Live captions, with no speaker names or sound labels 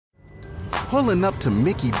Pulling up to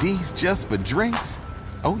Mickey D's just for drinks?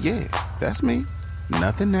 Oh yeah, that's me.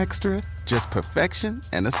 Nothing extra, just perfection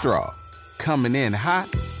and a straw. Coming in hot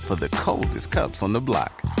for the coldest cups on the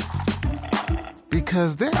block.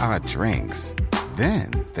 Because there are drinks.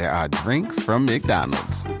 Then there are drinks from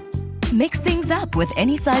McDonald's. Mix things up with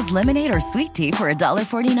any size lemonade or sweet tea for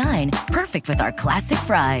 $1.49. Perfect with our classic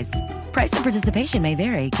fries. Price and participation may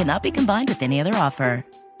vary. Cannot be combined with any other offer.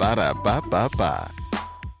 Ba-da-ba-ba-ba.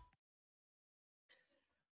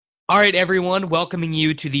 All right, everyone, welcoming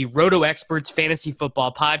you to the Roto Experts Fantasy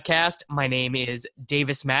Football Podcast. My name is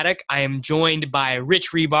Davis Mattek. I am joined by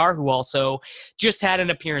Rich Rebar, who also just had an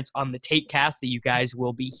appearance on the Tapecast that you guys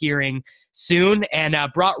will be hearing soon, and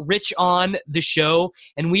brought Rich on the show.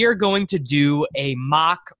 And we are going to do a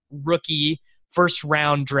mock rookie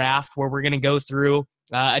first-round draft where we're going to go through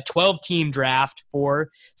a 12-team draft for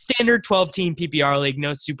standard 12-team PPR league,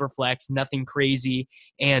 no super flex, nothing crazy.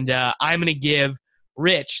 And I'm going to give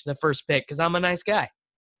Rich the first pick because I'm a nice guy.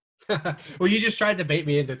 Well, you just tried to bait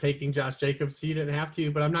me into taking Josh Jacobs, so you didn't have to,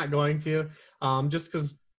 but I'm not going to. Just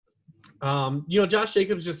because, Josh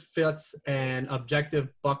Jacobs just fits an objective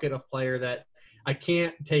bucket of player that I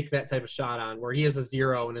can't take that type of shot on, where he has a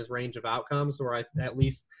 0 in his range of outcomes, where at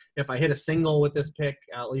least if I hit a single with this pick,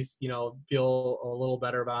 at least, feel a little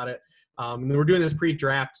better about it. We're doing this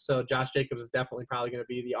pre-draft, so Josh Jacobs is definitely probably going to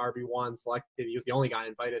be the RB1 selected. He was the only guy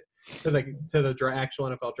invited to the actual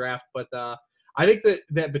NFL draft. But I think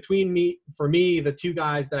that for me, the two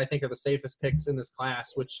guys that I think are the safest picks in this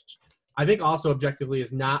class, which I think also objectively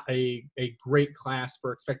is not a great class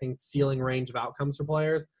for expecting ceiling range of outcomes for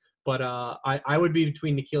players. But I would be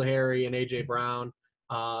between N'Keal Harry and A.J. Brown.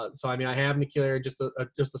 I have N'Keal Harry just a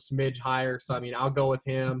smidge higher. So, I'll go with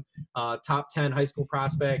him. Top 10 high school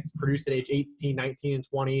prospect, produced at age 18, 19, and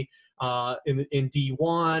 20 in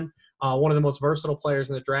D1. One of the most versatile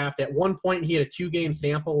players in the draft. At one point, he had a 2-game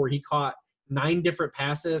sample where he caught 9 different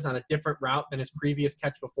passes on a different route than his previous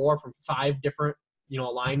catch before from 5 different,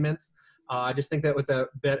 alignments. I just think that with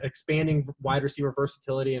that expanding wide receiver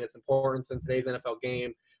versatility and its importance in today's NFL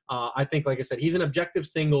game, I think, like I said, he's an objective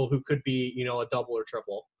single who could be, a double or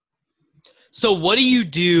triple. So what do you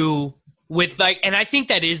do with and I think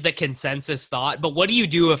that is the consensus thought, but what do you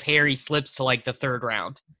do if Harry slips to the third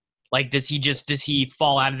round? Does he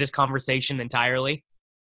fall out of this conversation entirely?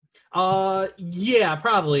 Yeah,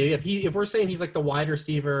 probably. If we're saying he's the wide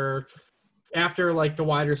receiver after the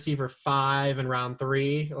wide receiver 5 in round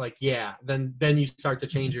 3, then you start to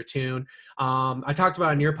change your tune. I talked about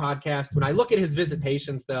on your podcast, when I look at his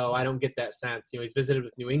visitations, though, I don't get that sense. He's visited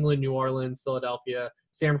with New England, New Orleans, Philadelphia,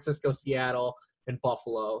 San Francisco, Seattle, and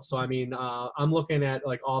Buffalo. So, I'm looking at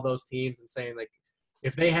all those teams and saying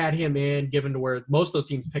if they had him in, given to where most of those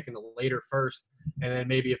teams pick in the later first, and then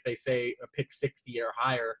maybe if they say a pick 60 or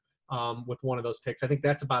higher with one of those picks, I think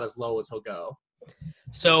that's about as low as he'll go.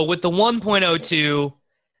 So with the 1.02,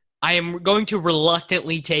 I am going to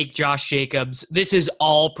reluctantly take Josh Jacobs. This is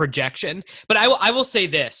all projection, but I will say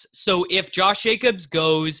this. So if Josh Jacobs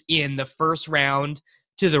goes in the first round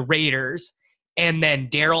to the Raiders, and then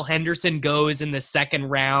Darrell Henderson goes in the second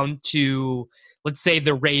round to, let's say,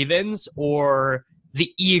 the Ravens or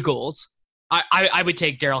the Eagles, I would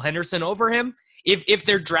take Darrell Henderson over him. If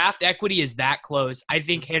their draft equity is that close, I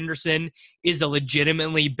think Henderson is a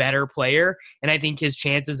legitimately better player, and I think his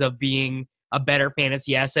chances of being a better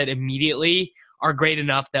fantasy asset immediately are great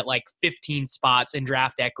enough that 15 spots in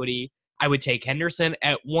draft equity, I would take Henderson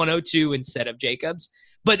at 102 instead of Jacobs.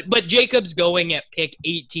 But Jacobs going at pick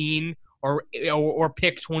 18 or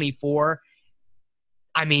pick 24,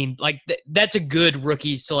 that's a good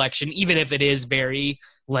rookie selection, even if it is very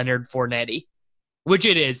Leonard Fournette. Which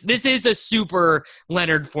it is. This is a super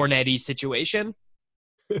Leonard Fournette situation.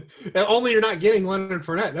 Only you're not getting Leonard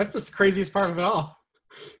Fournette. That's the craziest part of it all.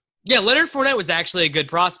 Yeah, Leonard Fournette was actually a good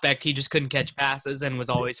prospect. He just couldn't catch passes and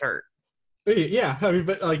was always hurt. Yeah,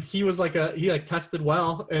 but he was he tested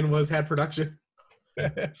well and had production.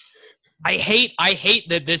 I hate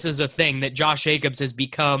that this is a thing, that Josh Jacobs has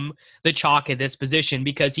become the chalk at this position,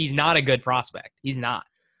 because he's not a good prospect. He's not.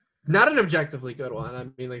 Not an objectively good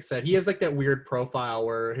one. Like I said, he has that weird profile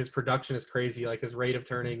where his production is crazy, his rate of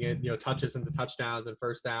turning it, touches into touchdowns and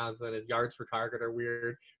first downs, and his yards per target are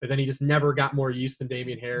weird. But then he just never got more use than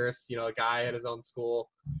Damian Harris, a guy at his own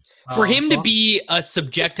school. For him to be a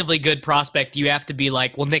subjectively good prospect, you have to be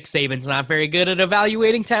Nick Saban's not very good at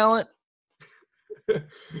evaluating talent.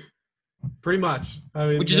 Pretty much.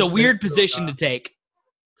 Which is a weird position to take.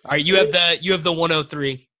 All right, you have the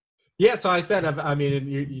 103. Yeah, so I said,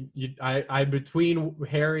 I between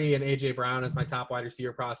Harry and A.J. Brown as my top wide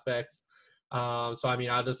receiver prospects. So, I mean,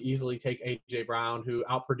 I'll just easily take A.J. Brown, who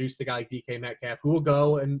outproduced the guy like DK Metcalf, who will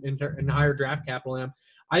go and higher draft capital in him.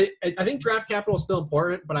 I think draft capital is still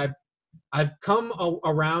important, but I've come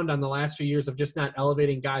around on the last few years of just not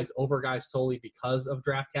elevating guys over guys solely because of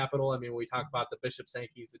draft capital. I mean, when we talk about the Bishop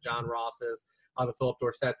Sankey's, the John Rosses, the Philip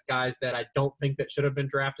Dorsett's, guys that I don't think that should have been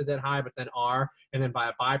drafted that high, but then are. And then by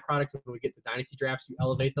a byproduct, when we get to dynasty drafts, you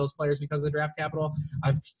elevate those players because of the draft capital.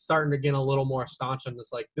 I'm starting to get a little more staunch on this.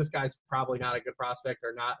 Like, this guy's probably not a good prospect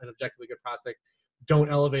or not an objectively good prospect. Don't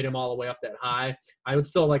elevate him all the way up that high. I would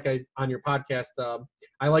still like on your podcast,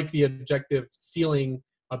 I like the objective ceiling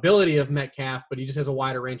ability of Metcalf, but he just has a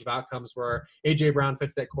wider range of outcomes where A.J. Brown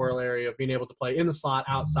fits that corollary of being able to play in the slot,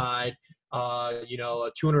 outside, a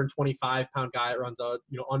 225-pound guy that runs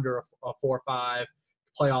under a 4.5,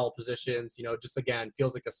 play all positions, just again,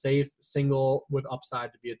 feels like a safe single with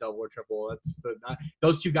upside to be a double or triple.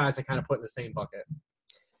 Those two guys I kind of put in the same bucket.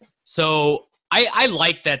 So I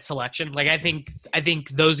like that selection. Like, I think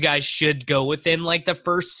those guys should go within like the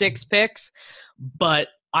first 6 picks, but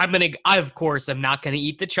I of course am not gonna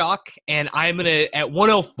eat the chalk, and I'm gonna at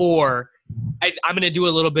 104. I'm gonna do a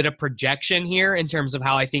little bit of projection here in terms of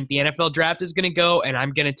how I think the NFL draft is gonna go, and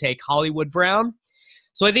I'm gonna take Hollywood Brown.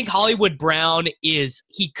 So I think Hollywood Brown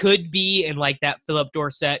he could be in like that Philip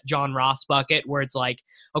Dorsett, John Ross bucket where it's like,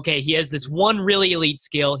 okay, he has this one really elite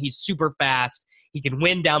skill, he's super fast, he can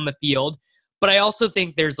win down the field. But I also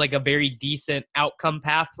think there's like a very decent outcome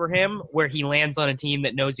path for him where he lands on a team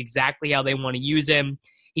that knows exactly how they want to use him.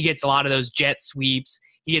 He gets a lot of those jet sweeps.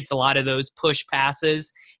 He gets a lot of those push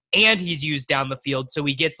passes, and he's used down the field. So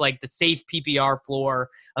he gets like the safe PPR floor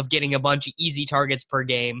of getting a bunch of easy targets per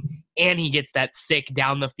game, and he gets that sick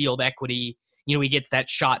down the field equity. He gets that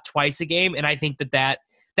shot twice a game, and I think that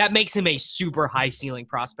makes him a super high ceiling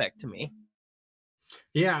prospect to me.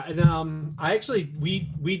 Yeah, and I actually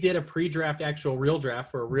we did a pre-draft actual real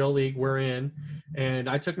draft for a real league we're in, and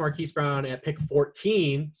I took Marquise Brown at pick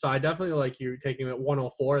 14. So I definitely like you taking him at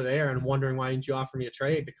 104 there, and wondering why didn't you offer me a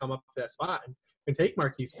trade to come up to that spot and take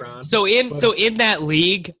Marquise Brown. So in that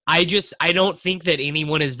league, I don't think that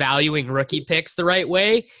anyone is valuing rookie picks the right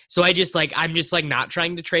way. So I'm just not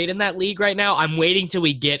trying to trade in that league right now. I'm waiting till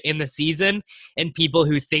we get in the season and people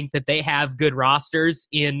who think that they have good rosters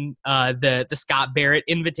in the Scott Barrett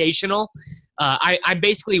Invitational. I'm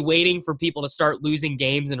basically waiting for people to start losing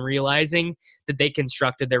games and realizing that they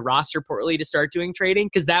constructed their roster poorly to start doing trading,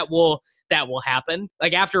 because that will happen.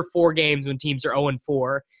 Like after 4 games when teams are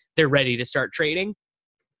 0-4, they're ready to start trading.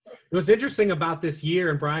 What's interesting about this year,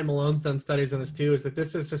 and Brian Malone's done studies on this too, is that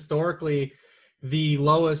this is historically the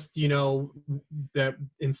lowest, that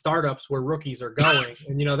in startups where rookies are going.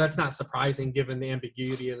 And, that's not surprising given the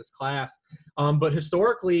ambiguity of this class. But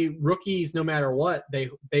historically, rookies, no matter what,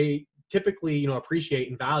 they typically, appreciate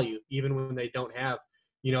in value, even when they don't have,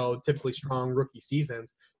 typically strong rookie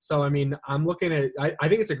seasons. So, I mean, I'm looking at, I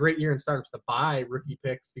think it's a great year in startups to buy rookie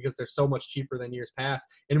picks because they're so much cheaper than years past.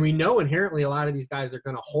 And we know inherently a lot of these guys are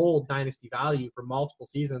going to hold dynasty value for multiple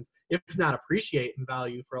seasons, if not appreciate in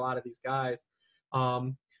value for a lot of these guys.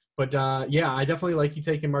 Yeah, I definitely like you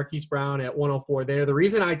taking Marquise Brown at 104 there. The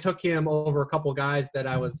reason I took him over a couple guys that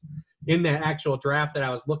I was in that actual draft that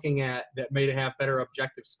I was looking at that made it have better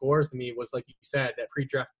objective scores than me was, like you said, that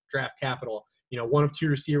pre-draft capital. 1 of 2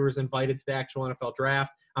 receivers invited to the actual NFL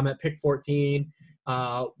draft. I'm at pick 14.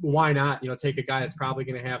 Why not, take a guy that's probably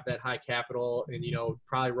going to have that high capital and,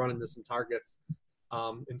 probably run into some targets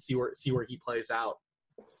and see where he plays out.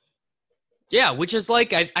 Yeah, which is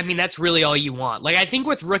like, I mean, that's really all you want. Like, I think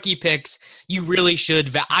with rookie picks, you really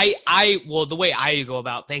should. Well, the way I go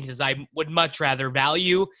about things is I would much rather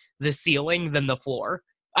value the ceiling than the floor,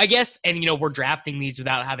 I guess. And, we're drafting these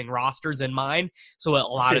without having rosters in mind. So a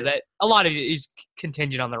lot of it is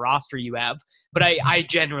contingent on the roster you have. But I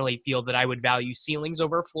generally feel that I would value ceilings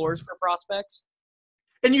over floors for prospects.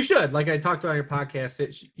 And you should, like I talked about on your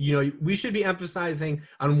podcast, we should be emphasizing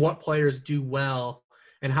on what players do well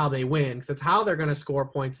and how they win, because it's how they're going to score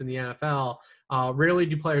points in the NFL. Rarely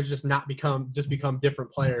do players just become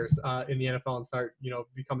different players in the NFL and start,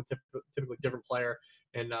 become a typically different player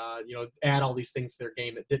and, add all these things to their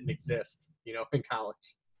game that didn't exist, in college.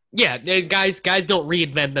 Yeah, guys don't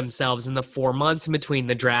reinvent themselves in the 4 months in between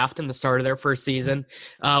the draft and the start of their first season.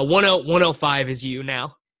 105 is you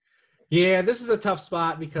now. Yeah, this is a tough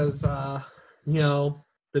spot because,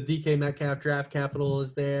 the DK Metcalf draft capital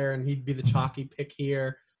is there, and he'd be the chalky pick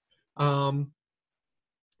here. And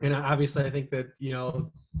obviously I think that,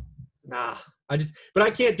 but I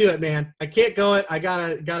can't do it, man. I can't go it. I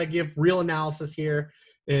gotta give real analysis here.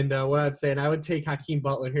 And what I'd say, and I would take Hakeem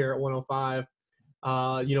Butler here at 105.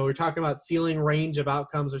 We're talking about ceiling range of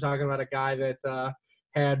outcomes. We're talking about a guy that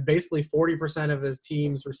had basically 40% of his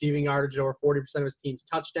team's receiving yardage, over 40% of his team's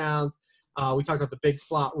touchdowns. We talked about the big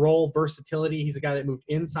slot role versatility. He's a guy that moved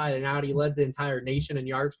inside and out. He led the entire nation in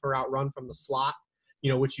yards per out run from the slot,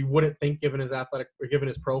 which you wouldn't think given his athletic or given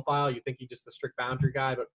his profile. You think he's just a strict boundary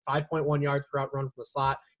guy, but 5.1 yards per out run from the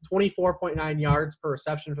slot, 24.9 yards per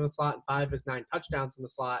reception from the slot, and 5 of his 9 touchdowns from the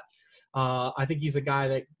slot. I think he's a guy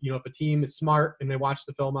that, if a team is smart and they watch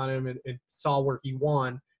the film on him and saw where he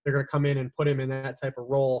won, they're going to come in and put him in that type of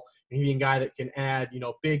role. And he's a guy that can add,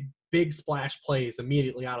 big splash plays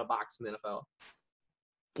immediately out of box in the NFL.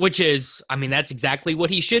 Which is, that's exactly what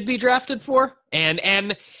he should be drafted for.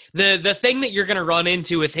 And the thing that you're going to run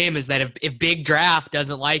into with him is that if Big Draft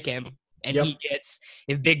doesn't like him and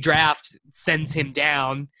if Big Draft sends him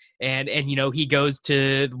down and he goes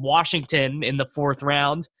to Washington in the 4th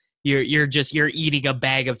round, you're eating a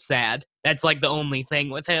bag of sad. That's like the only thing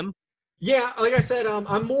with him. Yeah, like I said,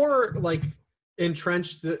 I'm more like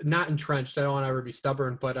not entrenched. I don't want to ever be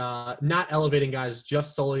stubborn, but not elevating guys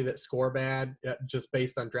just solely that score bad, just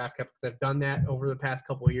based on draft capital. I've done that over the past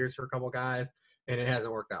couple of years for a couple of guys, and it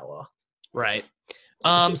hasn't worked out well. Right.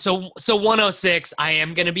 So 106. I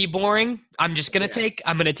am going to be boring. I'm just going to take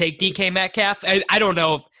DK Metcalf. I don't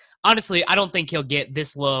know. Honestly, I don't think he'll get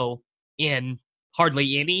this low in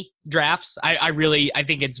hardly any drafts. I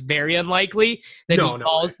think it's very unlikely that he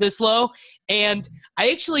falls this low. And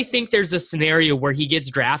I actually think there's a scenario where he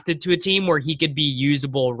gets drafted to a team where he could be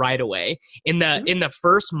usable right away. In the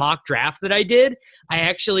first mock draft that I did,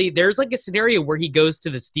 there's like a scenario where he goes to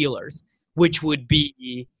the Steelers, which would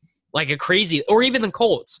be like a crazy, or even the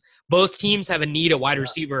Colts. Both teams have a need at wide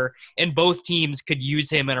receiver, and both teams could use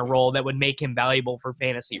him in a role that would make him valuable for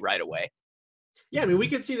fantasy right away. Yeah, we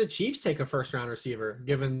could see the Chiefs take a first-round receiver,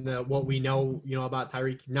 given what we know, about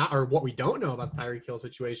Tyreek, or what we don't know about the Tyreek Hill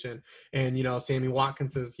situation, and Sammy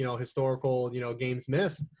Watkins's, historical, games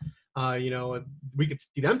missed. We could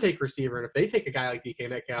see them take receiver, and if they take a guy like DK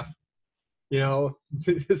Metcalf,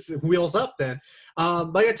 wheels up. Then,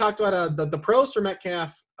 like I talked about, the pros for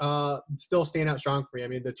Metcalf still stand out strong for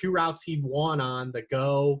me. The 2 routes he won on, the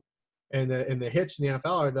go and the hitch in the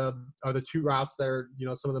NFL are the 2 routes that are,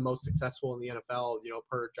 some of the most successful in the NFL,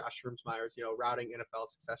 per Josh Roomsmeyer's, routing NFL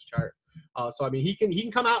success chart. So he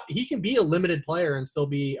can come out, he can be a limited player and still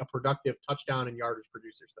be a productive touchdown and yardage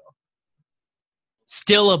producer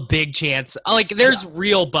Still a big chance. There's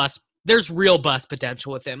real bust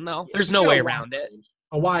potential with him though. There's no way around it.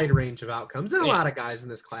 A wide range of outcomes. And a lot of guys in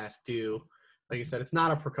this class do. Like you said, it's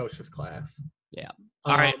not a precocious class. Yeah.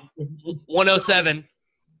 All right. 107.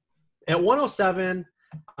 At 107,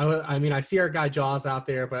 I see our guy Jaws out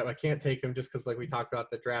there, but I can't take him just because, like we talked about,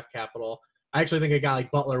 the draft capital. I actually think a guy like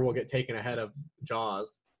Butler will get taken ahead of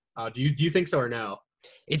Jaws. Do you think so or no?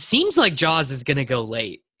 It seems like Jaws is going to go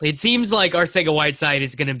late. It seems like Arcega-Whiteside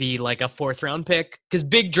is going to be like a 4th-round pick because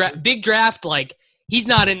big draft, like he's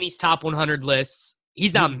not in these top 100 lists.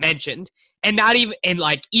 He's not mentioned, and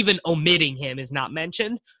even omitting him is not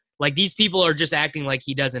mentioned. Like these people are just acting like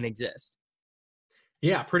he doesn't exist.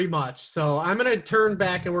 Yeah, pretty much. So I'm going to turn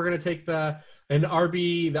back and we're going to take another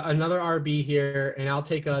RB here, and I'll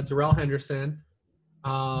take Darrell Henderson.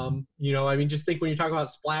 Just think when you're talking about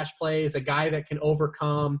splash plays, a guy that can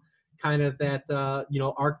overcome kind of that,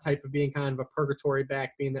 archetype of being kind of a purgatory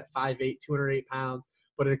back, being that 5'8", 208 pounds,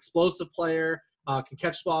 but an explosive player, can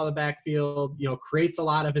catch the ball in the backfield, creates a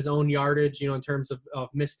lot of his own yardage, in terms of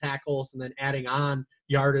missed tackles and then adding on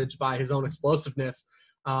yardage by his own explosiveness.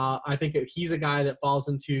 I think if he's a guy that falls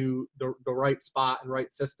into the right spot and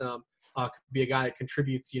right system, could be a guy that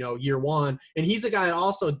contributes, year one. And he's a guy that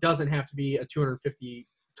also doesn't have to be a 250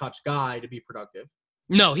 touch guy to be productive.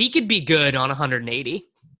 No, he could be good on 180.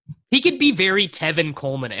 He could be very Tevin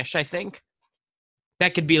Coleman-ish, I think.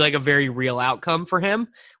 That could be like a very real outcome for him,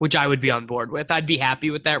 which I would be on board with. I'd be happy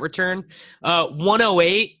with that return.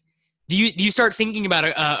 108. Do you start thinking about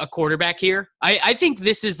a quarterback here? I think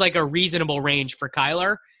this is like a reasonable range for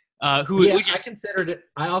Kyler. I considered it.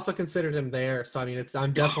 I also considered him there. So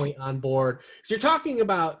I'm definitely on board. So you're talking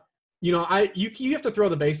about, you have to throw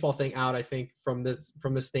the baseball thing out, I think, from this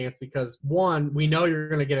stance, because one, we know you're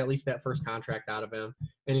going to get at least that first contract out of him,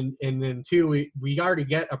 and then two, we already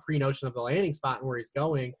get a pre-notion of the landing spot and where he's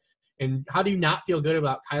going. And how do you not feel good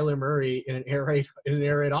about Kyler Murray in an air raid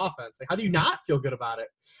offense? Like, how do you not feel good about it?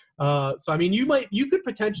 You could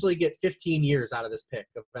potentially get 15 years out of this pick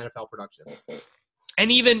of NFL production.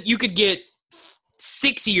 And even you could get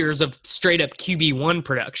 6 years of straight up QB1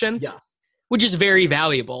 production. Yes. Which is very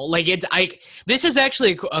valuable. This is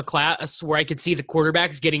actually a class where I could see the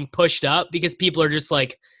quarterbacks getting pushed up because people are just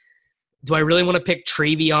like, do I really want to pick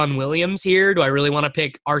Travion Williams here? Do I really want to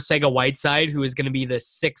pick Arcega-Whiteside, who is going to be the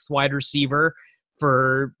 6th wide receiver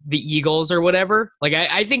for the Eagles or whatever? Like,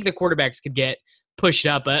 I think the quarterbacks could get pushed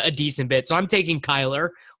up a decent bit. So I'm taking Kyler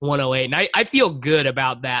 108, and I feel good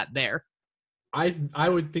about that there. I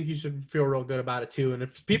would think you should feel real good about it too. And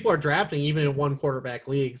if people are drafting even in 1 quarterback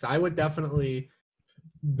leagues, I would definitely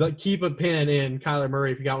keep a pin in Kyler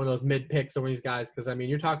Murray if you got one of those mid picks of these guys. Because I mean,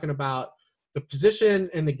 you're talking about the position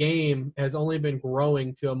in the game has only been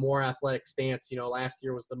growing to a more athletic stance. You know, last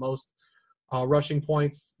year was the most rushing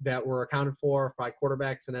points that were accounted for by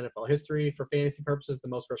quarterbacks in NFL history for fantasy purposes, the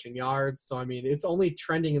most rushing yards. So, I mean, it's only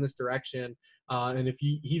trending in this direction. And if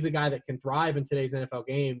he's a guy that can thrive in today's NFL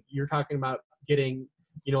game, you're talking about getting,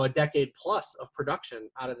 you know, a decade plus of production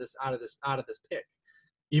out of this pick,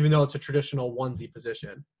 even though it's a traditional onesie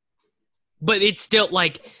position. But it's still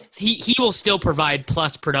like he will still provide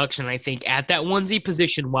plus production, I think, at that onesie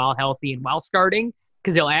position while healthy and while starting,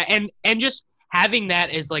 because he'll and just having that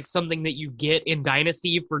as like something that you get in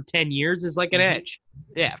Dynasty for 10 years is like an edge.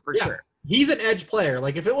 Yeah, for sure. He's an edge player.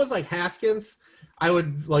 Like if it was like Haskins, I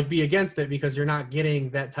would like be against it because you're not getting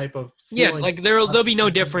that type of ceiling. Yeah, like there'll be no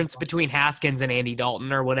difference between Haskins and Andy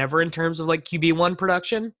Dalton or whatever in terms of like QB1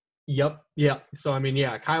 production. Yep. Yeah. So I mean,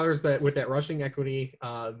 yeah, Kyler's that with that rushing equity.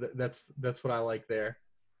 That's what I like there.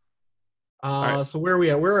 Right. So where are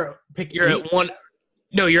we at? We're pick. You're at one.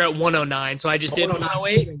 No, you're at 109. So I just did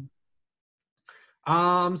 108.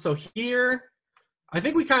 So here, I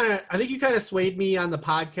think you kind of swayed me on the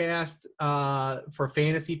podcast for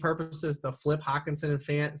fantasy purposes to flip Hockenson and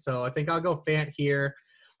Fant. So I think I'll go Fant here.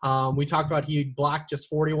 We talked about he blocked just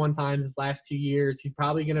 41 times his last 2 years. He's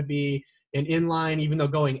probably going to be an inline, even though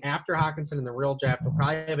going after Hockenson in the real draft, he'll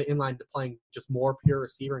probably have an inline to playing just more pure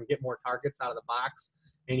receiver and get more targets out of the box.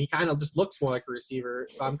 And he kind of just looks more like a receiver.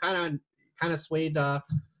 So I'm kind of swayed,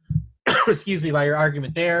 excuse me, by your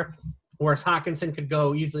argument there. Whereas Hockenson could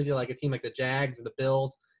go easily to like a team like the Jags or the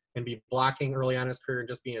Bills and be blocking early on in his career and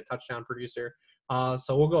just being a touchdown producer.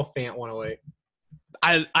 So we'll go Fant 108.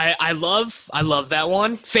 I love that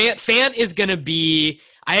one. Fant is gonna be.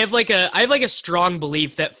 I have like a strong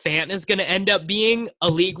belief that Fant is gonna end up being a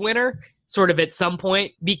league winner, sort of at some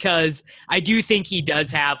point, because I do think he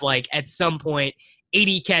does have like at some point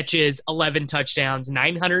 80 catches, 11 touchdowns,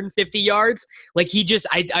 950 yards. Like he just,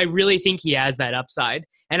 I really think he has that upside.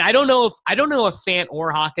 And I don't know if Fant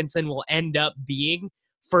or Hockenson will end up being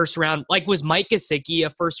first round. Like was Mike Gesicki a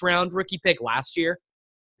first round rookie pick last year?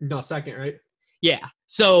 No, second, right? Yeah.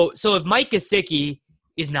 So if Mike Gesicki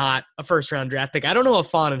is not a first round draft pick, I don't know if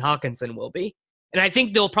Fant and Hockenson will be. And I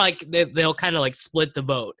think they'll kind of like split the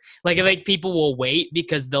vote. Like I think people will wait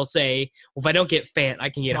because they'll say, well, if I don't get Fant, I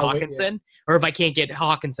can get Hockenson, or if I can't get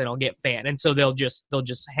Hockenson, I'll get Fant, and so they'll just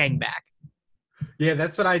hang back. Yeah,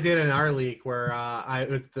 that's what I did in our league where it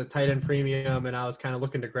was the tight end premium, and I was kind of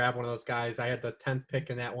looking to grab one of those guys. I had the 10th pick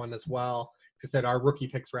in that one as well because that our rookie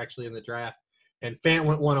picks were actually in the draft, and Fant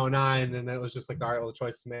went 109, and it was just like, all right, well, the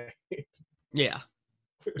choice is made. Yeah.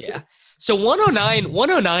 Yeah. So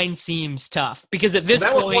 109 seems tough because at this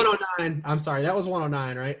point. That was 109. I'm sorry. That was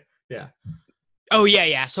 109, right? Yeah. Oh,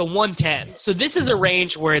 yeah. So 110. So this is a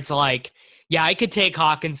range where it's like, yeah, I could take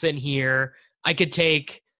Hockenson here. I could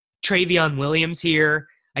take Travion Williams here.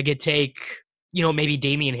 I could take, maybe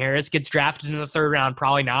Damian Harris gets drafted in the 3rd round.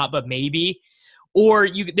 Probably not, but maybe. Or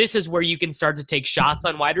this is where you can start to take shots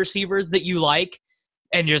on wide receivers that you like.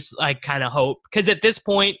 And just like kind of hope, because at this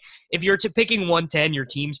point, if you're picking 110, your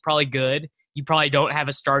team's probably good. You probably don't have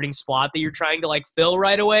a starting spot that you're trying to like fill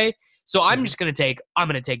right away. So I'm gonna take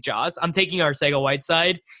Jaws. I'm taking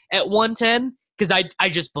Arcega-Whiteside at 110 because I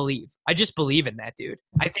just believe in that dude.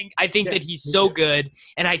 I think that he's so good,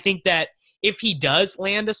 and I think that if he does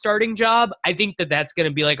land a starting job, I think that that's going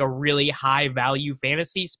to be like a really high value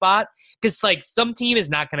fantasy spot because like some team is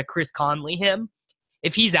not going to Chris Conley him.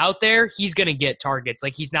 If he's out there, he's going to get targets.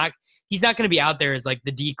 Like he's not going to be out there as like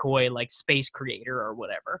the decoy, like space creator or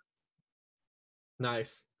whatever.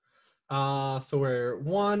 Nice. So we're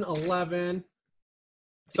 111.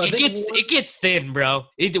 So it gets thin, bro.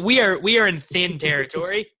 We are in thin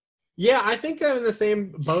territory. Yeah, I think I'm in the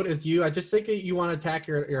same boat as you. I just think you want to attack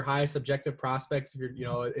your highest objective prospects if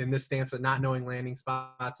you're, in this stance with not knowing landing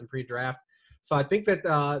spots and pre-draft. So I think that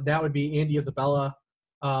that would be Andy Isabella.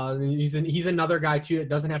 He's another guy too that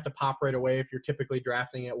doesn't have to pop right away if you're typically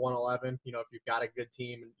drafting at 111. If you've got a good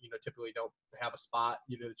team and typically don't have a spot,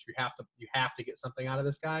 that you have to get something out of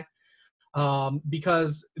this guy.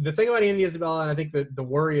 Because the thing about Andy Isabella, and I think the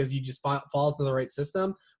worry is you just fall into the right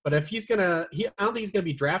system. But if I don't think he's gonna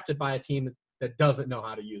be drafted by a team that doesn't know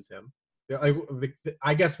how to use him.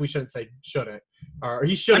 I guess we shouldn't say shouldn't, or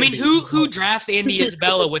he shouldn't. I mean, who drafts Andy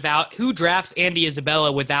Isabella without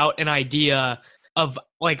an idea of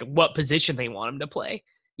like what position they want him to play?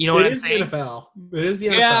 You know what I'm saying? It is the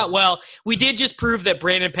NFL. Yeah, well, we did just prove that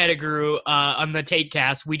Brandon Pettigrew on the Take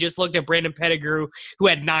Cast. We just looked at Brandon Pettigrew, who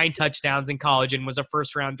had 9 touchdowns in college and was a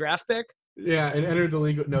first-round draft pick. Yeah, and entered the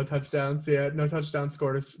league with no touchdowns. Yeah, no touchdowns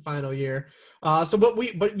scored his final year.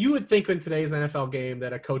 But you would think in today's NFL game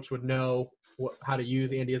that a coach would know how to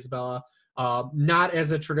use Andy Isabella, not as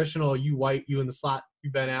a traditional you in the slot, you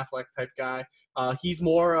Ben Affleck type guy. He's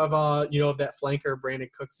more of that flanker Brandon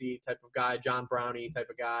Cooksey type of guy, John Brownie type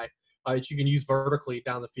of guy that you can use vertically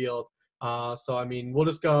down the field. So I mean, we'll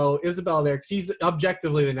just go Isabella there because he's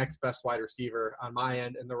objectively the next best wide receiver on my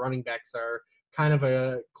end, and the running backs are kind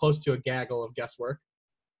of close to a gaggle of guesswork.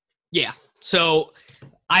 Yeah. So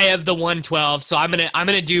I have the 112. So I'm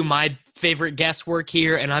gonna do my favorite guesswork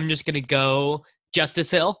here, and I'm just gonna go Justice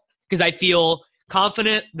Hill because I feel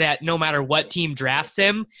confident that no matter what team drafts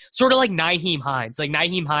him, sort of like Nyheim Hines. Like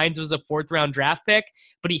Nyheim Hines was a 4th-round draft pick,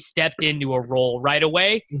 but he stepped into a role right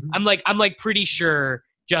away. Mm-hmm. I'm like pretty sure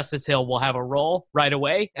Justice Hill will have a role right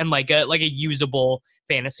away and like a usable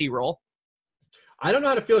fantasy role. I don't know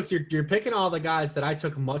how to feel because you're picking all the guys that I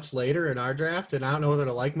took much later in our draft, and I don't know whether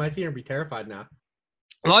to like my team or be terrified now.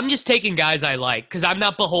 Well, I'm just taking guys I like because I'm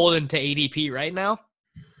not beholden to ADP right now.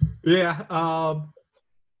 Yeah.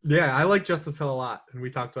 I like Justice Hill a lot, and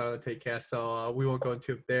we talked about it on the Take Cast, so we won't go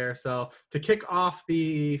into it there. So to kick off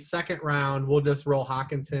the second round, we'll just roll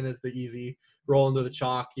Hawkinson as the easy roll into the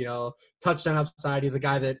chalk. Touchdown upside. He's a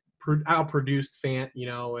guy that outproduced Fant,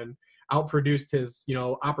 and outproduced his,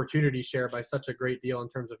 opportunity share by such a great deal in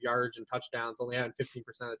terms of yardage and touchdowns, only having 15%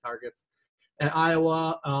 of targets at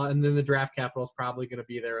Iowa. And then the draft capital is probably going to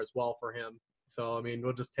be there as well for him. So, I mean,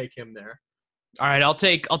 we'll just take him there. All right. I'll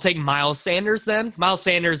take Miles Sanders then. Miles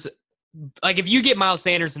Sanders, like if you get Miles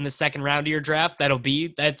Sanders in the second round of your draft,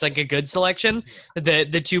 that's like a good selection. The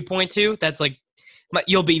 2.2, that's like,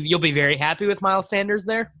 you'll be very happy with Miles Sanders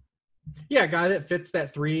there. Yeah, a guy that fits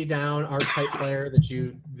that 3-down archetype player that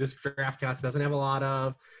this draft class doesn't have a lot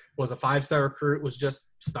of. Was a 5-star recruit. Was just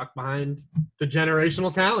stuck behind the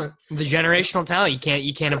generational talent. The generational talent,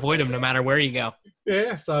 you can't avoid him no matter where you go.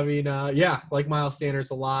 Yeah, so I mean, like Miles Sanders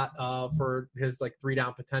a lot for his like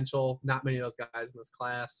 3-down potential. Not many of those guys in this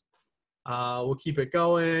class. We'll keep it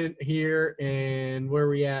going here, and where are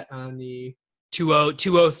we at on the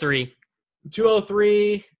 203?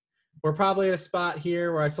 203. We're probably at a spot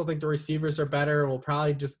here where I still think the receivers are better. We'll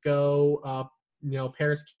probably just go,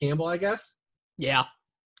 Paris Campbell, I guess. Yeah.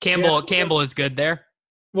 Campbell is good there.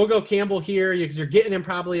 We'll go Campbell here because you're getting him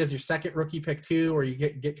probably as your second rookie pick too, or you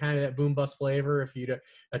get kind of that boom bust flavor if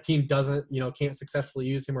a team doesn't, can't successfully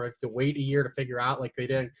use him, or have to wait a year to figure out like they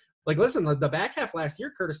did. Like, listen, the back half last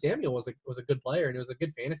year, Curtis Samuel was a good player, and it was a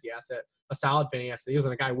good fantasy asset, a solid fantasy asset. He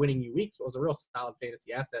wasn't a guy winning you weeks, but it was a real solid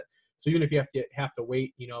fantasy asset. So even if you have to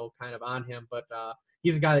wait, kind of on him, but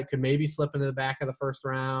he's a guy that could maybe slip into the back of the first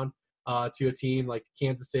round to a team like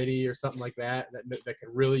Kansas City or something like that could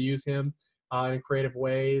really use him in creative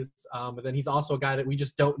ways. But then he's also a guy that we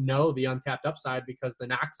just don't know the untapped upside because the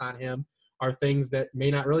knocks on him are things that may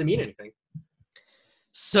not really mean anything.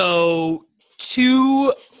 So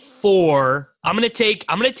 2-4, I'm gonna take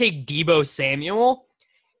Deebo Samuel.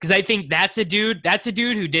 Because I think that's a dude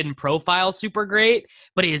who didn't profile super great,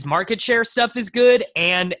 but his market share stuff is good,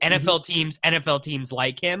 and NFL teams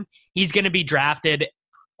like him. He's going to be drafted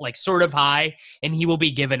like sort of high, and he will be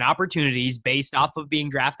given opportunities based off of being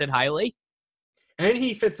drafted highly. And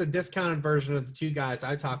he fits a discounted version of the two guys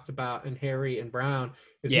I talked about in Harry and Brown.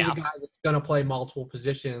 He's a guy that's going to play multiple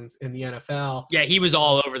positions in the NFL. Yeah, he was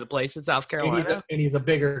all over the place in South Carolina. And he's a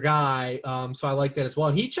bigger guy, so I like that as well.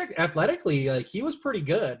 And he checked athletically, like he was pretty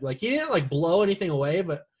good. Like he didn't like blow anything away,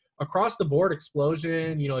 but across the board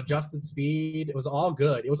explosion, adjusted speed, it was all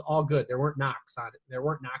good. There weren't knocks on it. There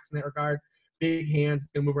weren't knocks in that regard. Big hands,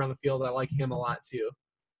 can move around the field. I like him a lot too.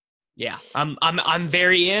 Yeah, I'm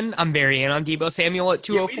very in. I'm very in on Deebo Samuel at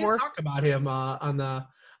 204. Yeah, we didn't talk about him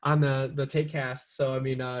on the Take Cast. So I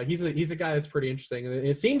mean, he's a guy that's pretty interesting. And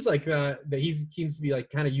it seems like that he seems to be like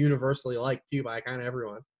kind of universally liked too by kind of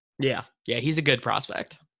everyone. Yeah, he's a good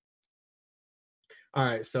prospect. All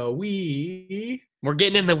right, so we're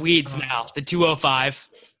getting in the weeds now. The 205.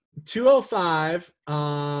 205.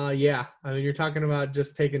 Yeah. I mean, you're talking about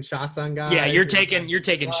just taking shots on guys. Yeah, you're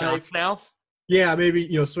taking shots now. Yeah,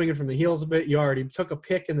 maybe, swinging from the heels a bit. You already took a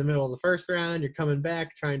pick in the middle of the first round. You're coming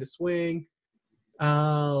back, trying to swing.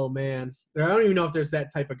 Oh, man. I don't even know if there's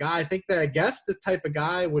that type of guy. I guess the type of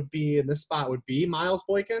guy would be in this spot would be Miles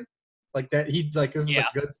Boykin. Like that, he's like, this is a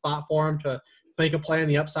good spot for him to make a play on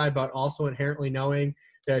the upside, but also inherently knowing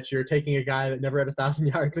that you're taking a guy that never had 1,000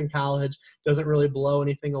 yards in college, doesn't really blow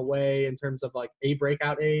anything away in terms of like a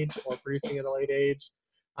breakout age or producing at a late age.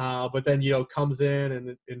 But then, comes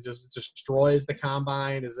in and just destroys the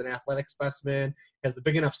combine, is an athletic specimen, has the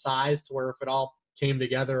big enough size to where if it all came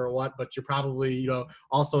together or what, but you probably,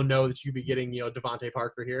 also know that you'd be getting, Devontae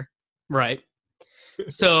Parker here. Right.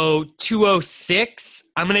 So 206,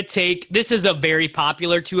 I'm going to take, this is a very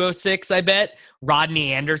popular 206, I bet,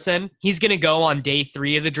 Rodney Anderson. He's going to go on day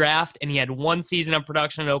 3 of the draft, and he had 1 season of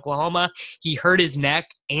production in Oklahoma. He hurt his neck,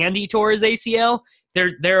 and he tore his ACL.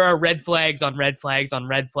 There are red flags on red flags on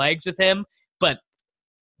red flags with him, but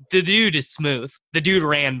the dude is smooth. The dude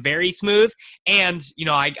ran very smooth, and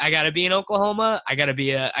I gotta be in Oklahoma. I gotta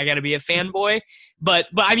be a fanboy. But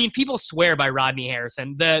I mean, people swear by Rodney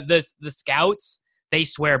Harrison. The scouts, they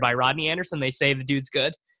swear by Rodney Anderson. They say the dude's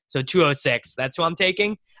good. So 206, that's who I'm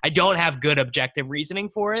taking. I don't have good objective reasoning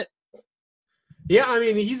for it. Yeah, I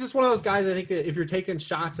mean, he's just one of those guys, I think, that if you're taking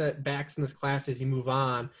shots at backs in this class as you move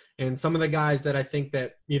on, and some of the guys that I think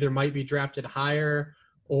that either might be drafted higher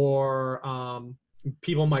or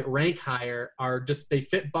people might rank higher are just, they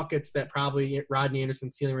fit buckets that probably Rodney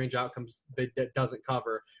Anderson's ceiling range outcomes that doesn't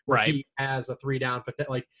cover. Right. He has a 3 down, but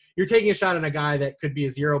like you're taking a shot on a guy that could be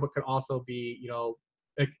a 0, but could also be,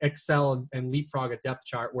 excel and leapfrog a depth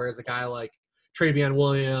chart. Whereas a guy like Travion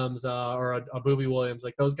Williams or a Boobie Williams,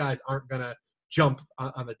 like those guys aren't going to jump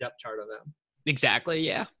on the depth chart of them. Exactly.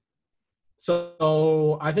 Yeah.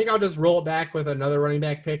 So I think I'll just roll it back with another running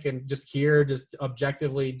back pick and just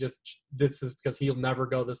objectively, this is because he'll never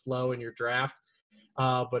go this low in your draft.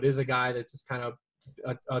 But is a guy that's just kind of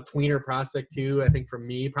a tweener prospect too. I think for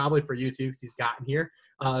me, probably for you too, because he's gotten here.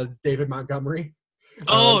 It's David Montgomery.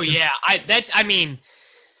 Yeah. That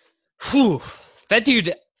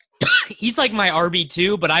dude, he's like my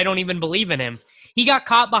RB2, but I don't even believe in him. He got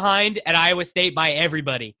caught behind at Iowa State by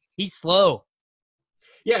everybody. He's slow.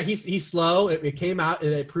 Yeah, he's slow. It came out.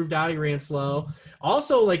 It proved out he ran slow.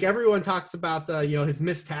 Also, like everyone talks about the his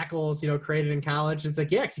missed tackles created in college. It's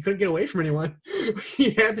like, yeah, because he couldn't get away from anyone.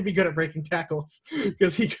 He had to be good at breaking tackles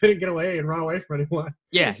because he couldn't get away and run away from anyone.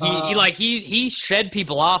 Yeah, he shed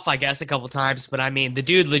people off, I guess, a couple times. But I mean, the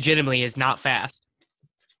dude legitimately is not fast.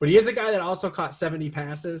 But he is a guy that also caught 70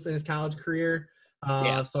 passes in his college career.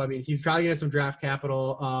 So I mean, he's probably gonna have some draft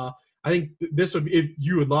capital. I think this would be, if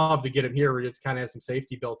you would love to get him here where it's kind of has some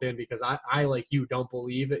safety built in, because I like you don't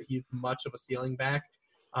believe that he's much of a ceiling back,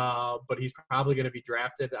 but he's probably going to be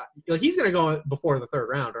drafted. Like he's going to go before the 3rd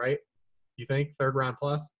round, right? You think 3rd round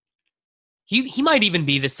plus? He might even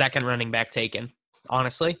be the 2nd running back taken,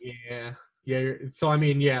 honestly. Yeah. So I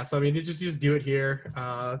mean, you just do it here.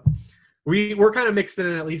 We're kind of mixed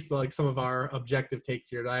in at least like some of our objective takes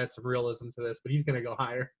here. I had some realism to this, but he's going to go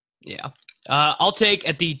higher. Yeah. I'll take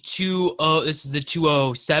at the this is the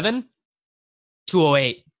 207,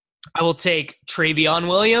 208. I will take Travion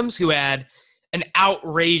Williams, who had an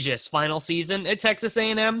outrageous final season at Texas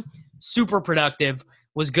A&M. Super productive,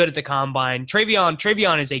 was good at the combine.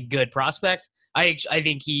 Travion is a good prospect. I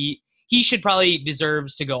think he should probably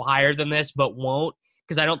deserves to go higher than this, but won't,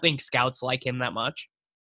 because I don't think scouts like him that much.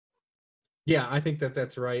 Yeah, I think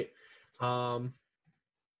that's right.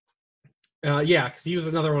 Yeah, because he was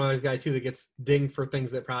another one of those guys too that gets dinged for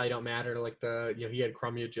things that probably don't matter, like he had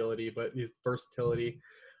crummy agility, but his versatility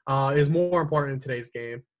is more important in today's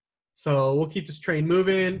game. So we'll keep this train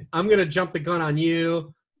moving. I'm gonna jump the gun on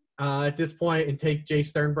you at this point and take Jay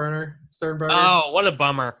Sternberger. Oh, what a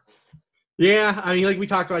bummer. Yeah, I mean, like we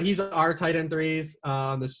talked about, he's our tight end 3s.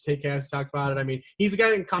 The take cast talked about it. I mean, he's a guy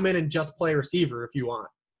that can come in and just play receiver if you want.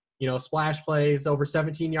 Splash plays, over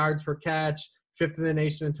 17 yards per catch. 5th in the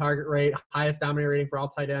nation in target rate, highest dominator rating for all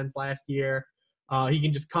tight ends last year. He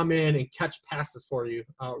can just come in and catch passes for you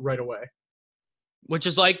right away. Which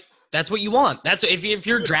is like, that's what you want. That's if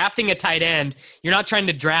you're drafting a tight end, you're not trying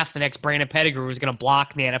to draft the next Brandon Pettigrew who's going to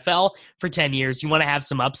block in the NFL for 10 years. You want to have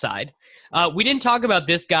some upside. We didn't talk about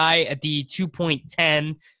this guy at the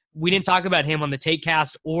 2.10. We didn't talk about him on the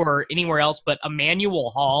TakeCast or anywhere else, but Emmanuel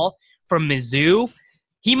Hall from Mizzou.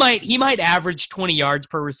 He might average 20 yards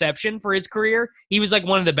per reception for his career. He was like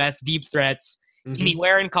one of the best deep threats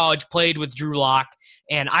anywhere in college, played with Drew Lock,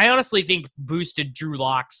 and I honestly think boosted Drew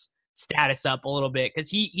Lock's status up a little bit because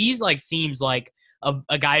he's like seems like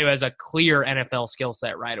a guy who has a clear NFL skill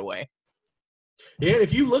set right away. Yeah, and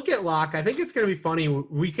if you look at Lock, I think it's going to be funny.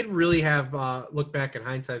 We could really have look back in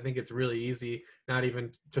hindsight. I think it's really easy not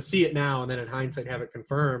even to see it now and then in hindsight have it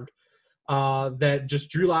confirmed. That just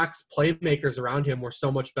Drew Lock's playmakers around him were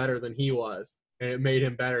so much better than he was. and it made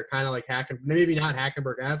him better, kind of like maybe not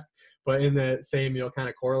Hackenberg-esque, but in the same, kind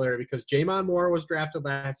of corollary, because Jamon Moore was drafted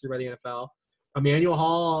last year by the NFL. Emmanuel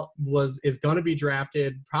Hall is going to be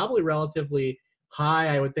drafted probably relatively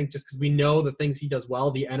high, I would think, just because we know the things he does well.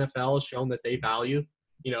 The NFL has shown that they value,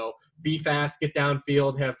 be fast, get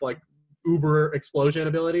downfield, have like uber explosion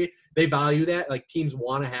ability. They value that. Like, teams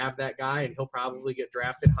want to have that guy, and he'll probably get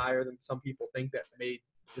drafted higher than some people think. That may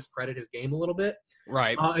discredit his game a little bit.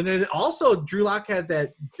 Right. And then also Drew Lock had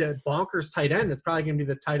that bonkers tight end that's probably going to be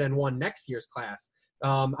the tight end one next year's class.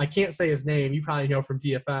 I can't say his name. You probably know from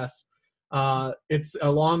DFS. It's a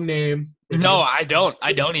long name. No, I don't.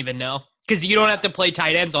 I don't even know, because you don't have to play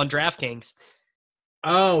tight ends on DraftKings.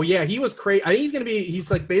 Oh yeah, he was crazy. I think he's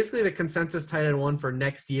like basically the consensus tight end one for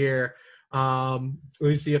next year. Let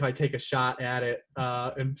me see if I take a shot at it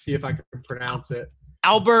and see if I can pronounce it.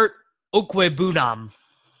 Albert Okwebunam.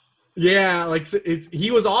 Yeah, like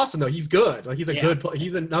he was awesome though. He's good. Like, he's a good player.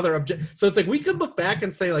 He's another object. So it's like we could look back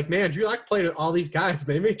and say, like, man, Drew Lock played with all these guys.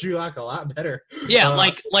 They made Drew Lock a lot better. Yeah,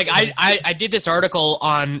 I did this article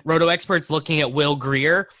on Roto Experts looking at Will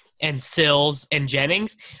Grier and Sills and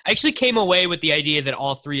Jennings. I actually came away with the idea that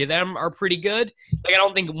all three of them are pretty good. Like, I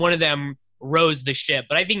don't think one of them rose the ship,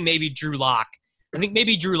 but I think maybe Drew Lock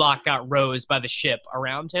got rose by the ship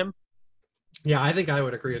around him. Yeah, I think I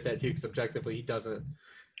would agree with that too, because objectively he doesn't,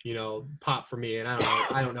 pop for me. And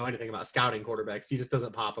I don't know anything about scouting quarterbacks. He just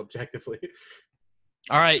doesn't pop objectively.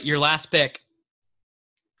 All right, your last pick.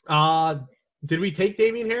 Did we take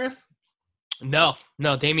Damian Harris? No,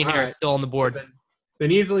 Damian Harris is still on the board.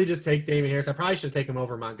 Then easily just take Damian Harris. I probably should take him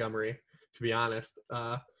over Montgomery, to be honest,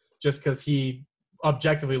 just because he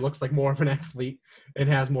objectively looks like more of an athlete and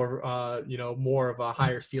has more, more of a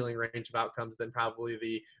higher ceiling range of outcomes than probably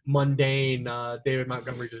the mundane David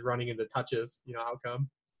Montgomery just running into touches, outcome.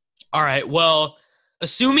 All right, well,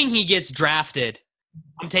 assuming he gets drafted,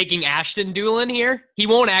 I'm taking Ashton Dulin here. He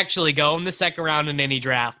won't actually go in the second round in any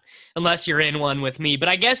draft unless you're in one with me. But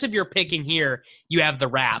I guess if you're picking here, you have the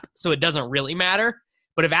wrap, so it doesn't really matter.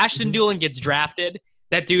 But if Ashton Dulin gets drafted,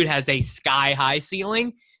 that dude has a sky-high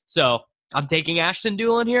ceiling. So I'm taking Ashton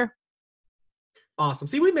Dulin here. Awesome.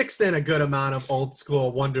 See, we mixed in a good amount of old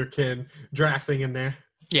school wonderkin drafting in there.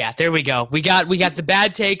 Yeah, there we go. We got the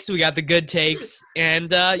bad takes, we got the good takes, and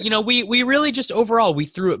we really just overall we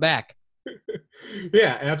threw it back.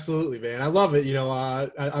 Yeah, absolutely, man. I love it.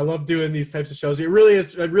 I love doing these types of shows. It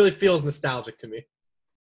really feels nostalgic to me.